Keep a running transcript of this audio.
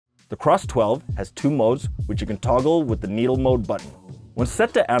The CRSS12 has two modes, which you can toggle with the needle mode button. When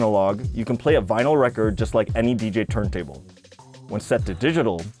set to analog, you can play a vinyl record just like any DJ turntable. When set to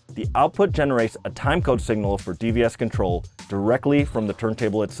digital, the output generates a timecode signal for DVS control directly from the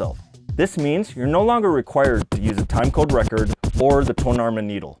turntable itself. This means you're no longer required to use a timecode record or the tone arm and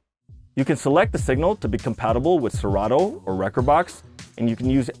needle. You can select the signal to be compatible with Serato or Rekordbox, and you can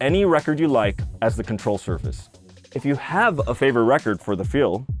use any record you like as the control surface. If you have a favorite record for the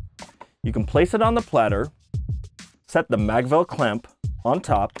feel, you can place it on the platter, set the Magvel clamp on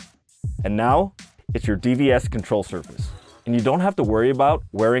top, and now it's your DVS control surface. And you don't have to worry about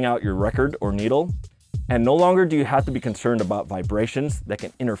wearing out your record or needle, and no longer do you have to be concerned about vibrations that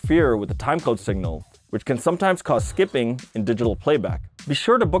can interfere with the timecode signal, which can sometimes cause skipping in digital playback. Be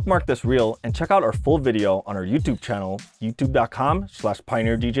sure to bookmark this reel and check out our full video on our YouTube channel,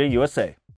 youtube.com/PioneerDJUSA.